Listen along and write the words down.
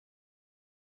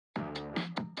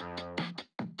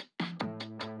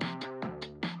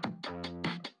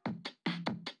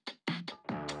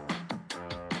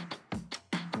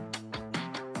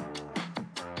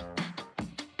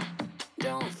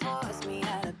Don't force me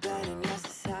out of bed in your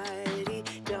society.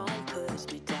 Don't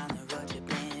push me down the road you've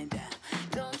been down.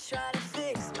 Don't try to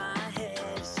fix my head,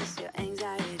 it's just your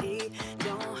anxiety.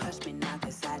 Don't hush me now,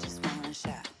 cause I just wanna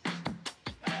shout.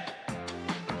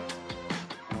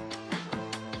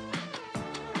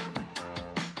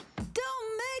 Don't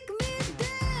make me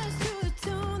dance to a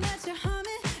tune that you're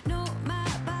humming. No, my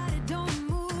body don't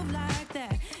move like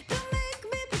that. Don't make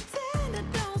me pretend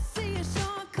I don't see your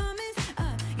shortcomings.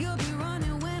 You'll be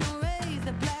running when already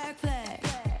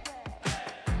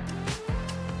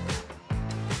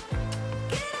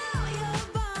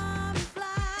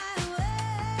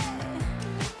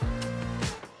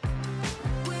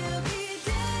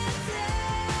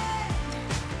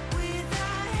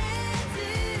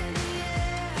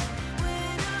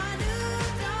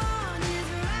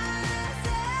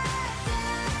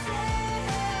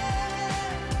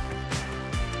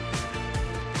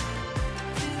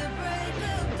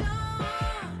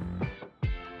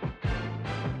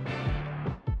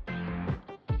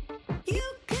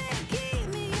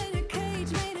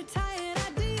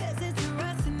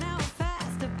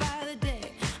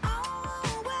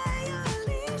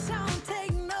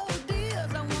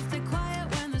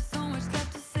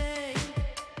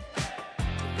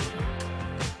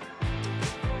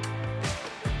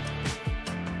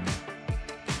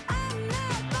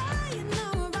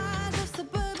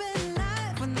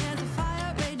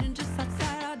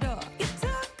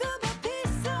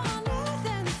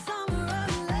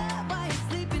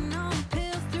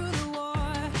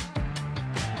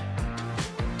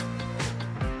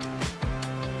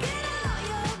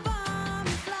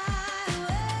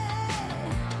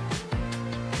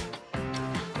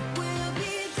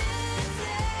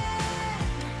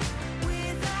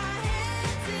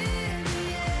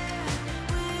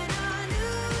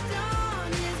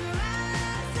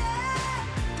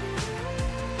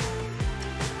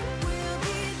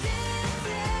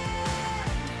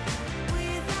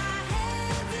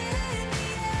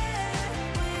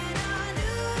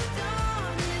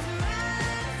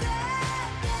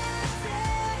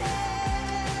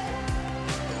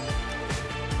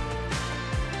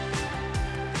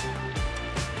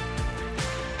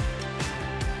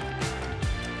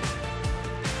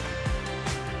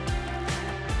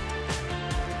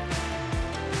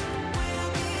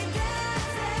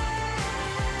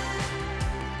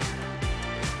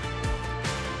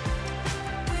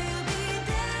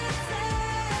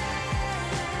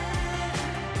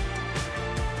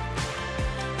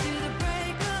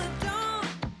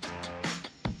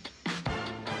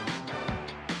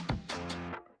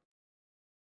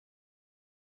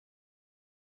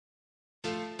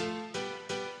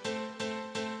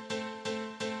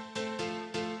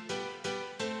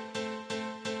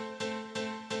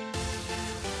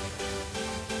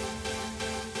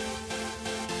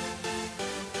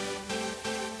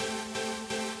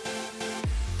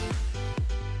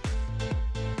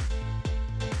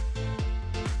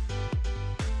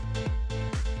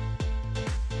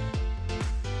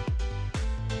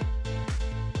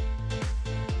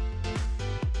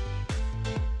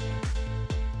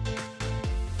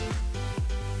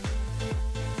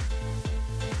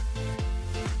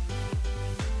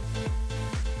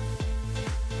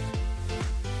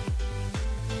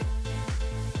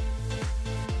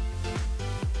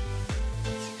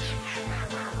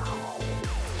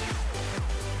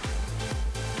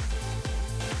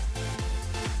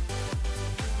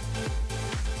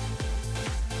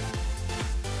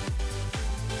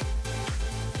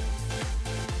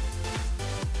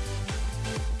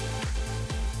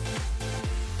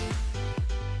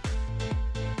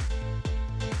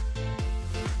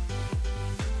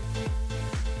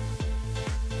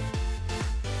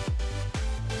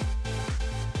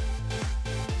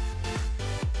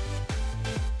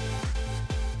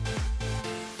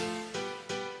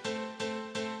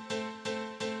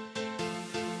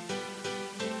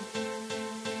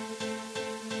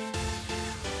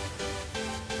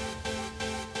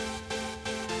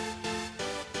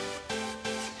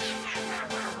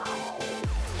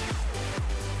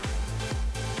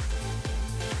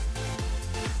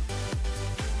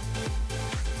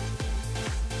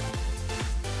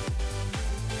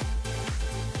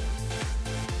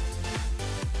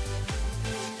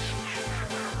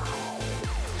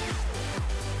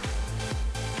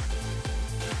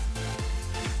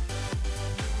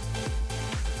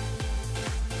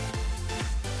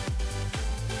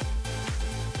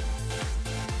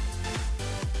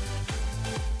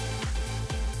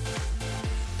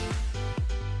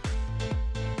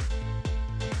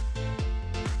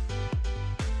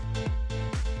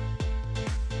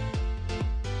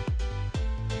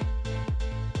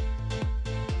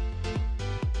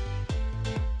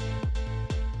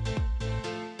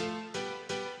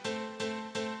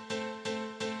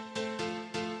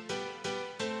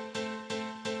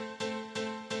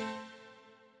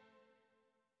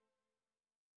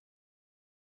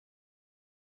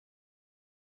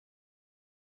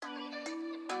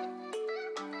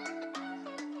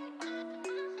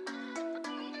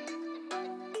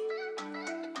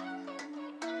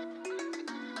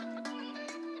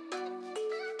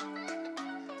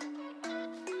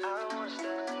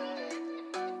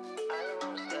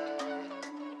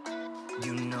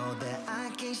You know that I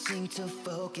can't seem to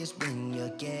focus when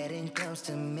you're getting close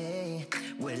to me.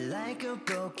 We're like a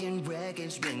broken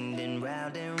record spinning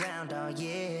round and round all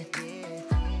year.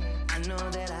 I know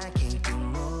that I can't do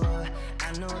more.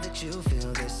 I know that you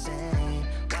feel the same.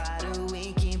 Why do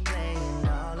we keep playing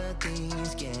all of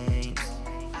these games?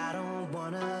 I don't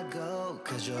wanna go,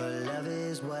 cause your love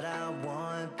is what I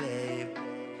want, babe.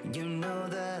 You know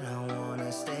that I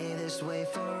wanna stay this way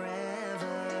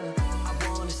forever. I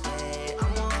wanna stay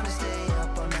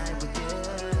up all night with you.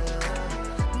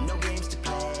 No games to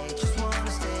play, just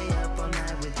wanna stay up all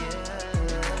night with you.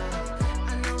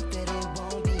 I know that it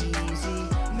won't be easy,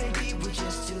 maybe we're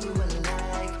just too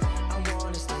alike. I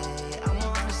wanna stay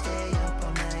up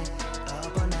all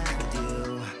night with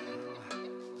you.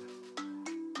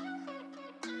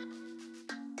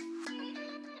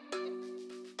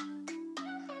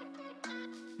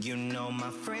 You know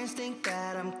my friends think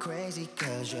that I'm crazy,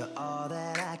 cause you're all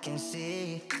that I can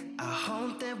see. I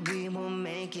hope that we will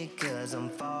make it, cause I'm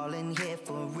falling here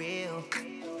for real.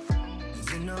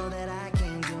 You know that I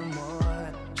can do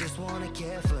more, just wanna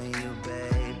care for you,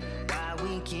 babe. Why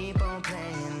we keep on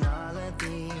playing all of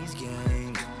these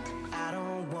games? I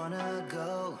don't wanna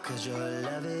go, cause your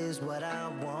love is what I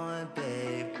want,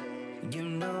 babe. You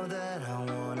know that I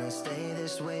wanna stay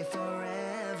this way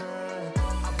forever.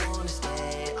 I wanna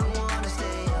stay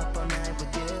up all night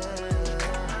with you.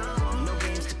 No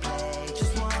games to play,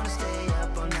 just wanna stay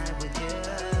up all night with you.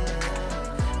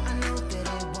 I know that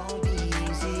it won't be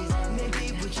easy, maybe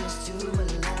we're just too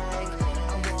alike.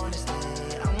 I wanna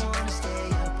stay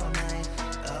up all night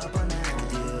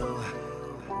with you.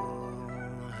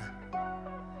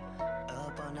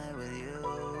 Up all night with you.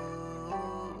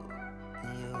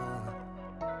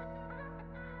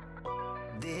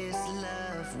 This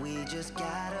love we just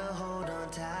got